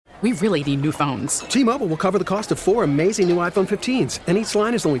We really need new phones. T-Mobile will cover the cost of 4 amazing new iPhone 15s, and each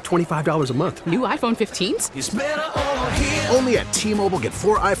line is only $25 a month. New iPhone 15s? It's better over here. Only at T-Mobile, get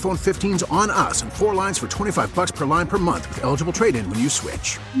 4 iPhone 15s on us and 4 lines for $25 per line per month with eligible trade-in when you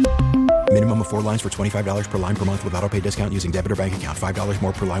switch. Minimum of 4 lines for $25 per line per month with autopay discount using debit or bank account. $5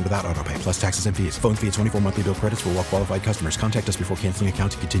 more per line without autopay, plus taxes and fees. Phone fee at 24 monthly bill credits for well-qualified customers. Contact us before canceling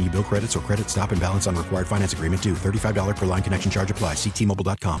account to continue bill credits or credit stop and balance on required finance agreement due. $35 per line connection charge applies. See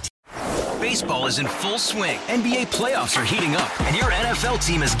T-Mobile.com. Baseball is in full swing. NBA playoffs are heating up, and your NFL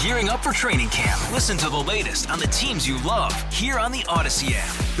team is gearing up for training camp. Listen to the latest on the teams you love here on the Odyssey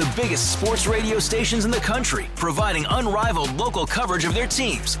app. The biggest sports radio stations in the country, providing unrivaled local coverage of their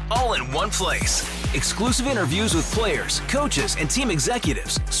teams, all in one place. Exclusive interviews with players, coaches, and team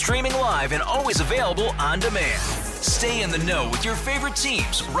executives, streaming live and always available on demand. Stay in the know with your favorite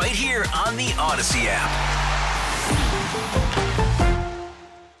teams right here on the Odyssey app.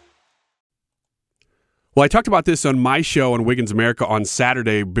 Well, I talked about this on my show on Wiggins America on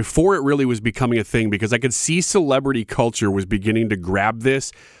Saturday before it really was becoming a thing because I could see celebrity culture was beginning to grab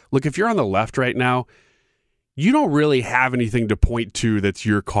this. Look, if you're on the left right now, you don't really have anything to point to that's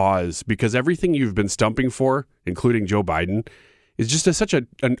your cause because everything you've been stumping for, including Joe Biden, is just such an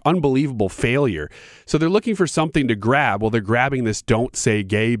unbelievable failure. So they're looking for something to grab. Well, they're grabbing this Don't Say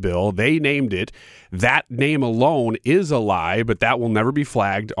Gay bill. They named it. That name alone is a lie, but that will never be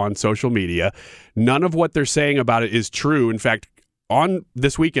flagged on social media. None of what they're saying about it is true. In fact, on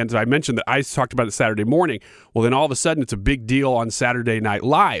this weekend, I mentioned that I talked about it Saturday morning. Well, then all of a sudden, it's a big deal on Saturday Night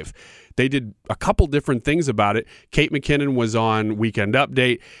Live. They did a couple different things about it. Kate McKinnon was on Weekend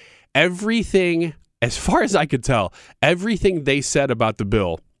Update. Everything, as far as I could tell, everything they said about the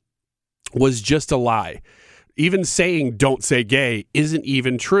bill was just a lie. Even saying don't say gay isn't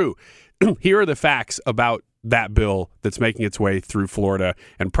even true. Here are the facts about that bill that's making its way through Florida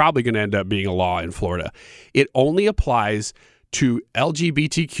and probably going to end up being a law in Florida. It only applies to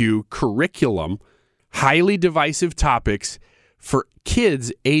LGBTQ curriculum, highly divisive topics for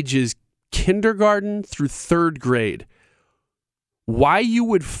kids ages kindergarten through 3rd grade. Why you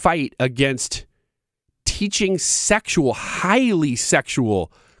would fight against teaching highly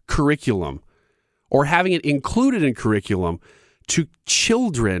sexual curriculum or having it included in curriculum to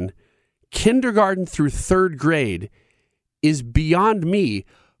children kindergarten through 3rd grade is beyond me.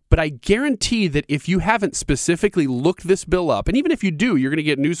 But I guarantee that if you haven't specifically looked this bill up, and even if you do, you're going to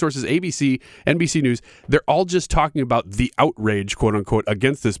get news sources, ABC, NBC News, they're all just talking about the outrage, quote unquote,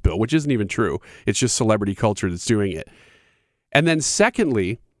 against this bill, which isn't even true. It's just celebrity culture that's doing it. And then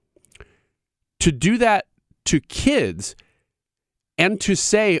secondly, to do that to kids and to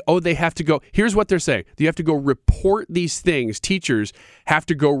say, oh, they have to go, here's what they're saying. You have to go report these things. Teachers have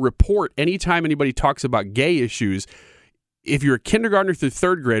to go report anytime anybody talks about gay issues. If you're a kindergartner through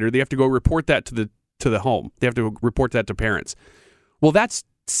 3rd grader, they have to go report that to the home. They have to report that to parents. Well, that's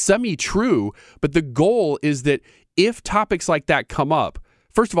semi-true, but the goal is that if topics like that come up,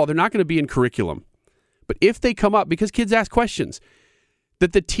 first of all, they're not going to be in curriculum. But if they come up, because kids ask questions,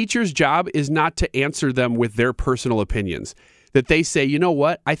 that the teacher's job is not to answer them with their personal opinions. That they say, you know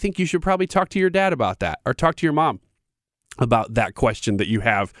what, I think you should probably talk to your dad about that or talk to your mom about that question that you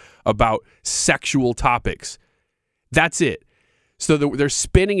have about sexual topics. That's it. So they're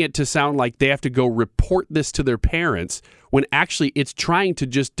spinning it to sound like they have to go report this to their parents when actually it's trying to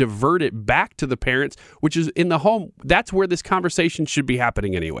just divert it back to the parents, which is in the home. That's where this conversation should be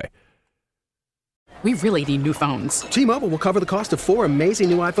happening anyway. We really need new phones. T-Mobile will cover the cost of 4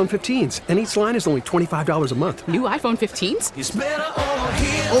 amazing new iPhone 15s, and each line is only $25 a month. New iPhone 15s? It's better over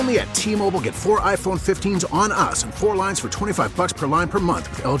here. Only at T-Mobile, get 4 iPhone 15s on us and 4 lines for $25 per line per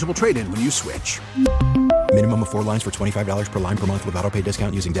month with eligible trade-in when you switch. Minimum of 4 lines for $25 per line per month with autopay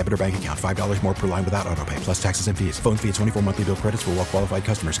discount using debit or bank account. $5 more per line without autopay, plus taxes and fees. Phone fee at 24 monthly bill credits for well-qualified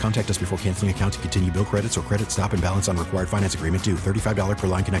customers. Contact us before canceling account to continue bill credits or credit stop and balance on required finance agreement due. $35 per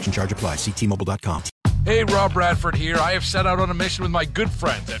line connection charge applies. See T-Mobile.com. Hey, Rob Bradford here. I have set out on a mission with my good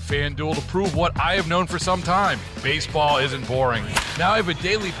friends at FanDuel to prove what I have known for some time. Baseball isn't boring. Now I have a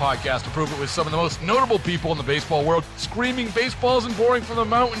daily podcast to prove it with some of the most notable people in the baseball world, screaming baseball isn't boring from the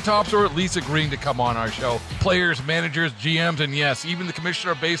mountaintops or at least agreeing to come on our show. Players, managers, GMs, and yes, even the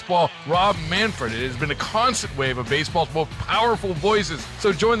commissioner of baseball, Rob Manfred. It has been a constant wave of baseball's most powerful voices.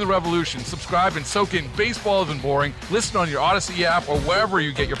 So join the revolution. Subscribe and soak in Baseball Isn't Boring. Listen on your Odyssey app or wherever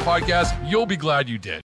you get your podcasts. You'll be glad you did.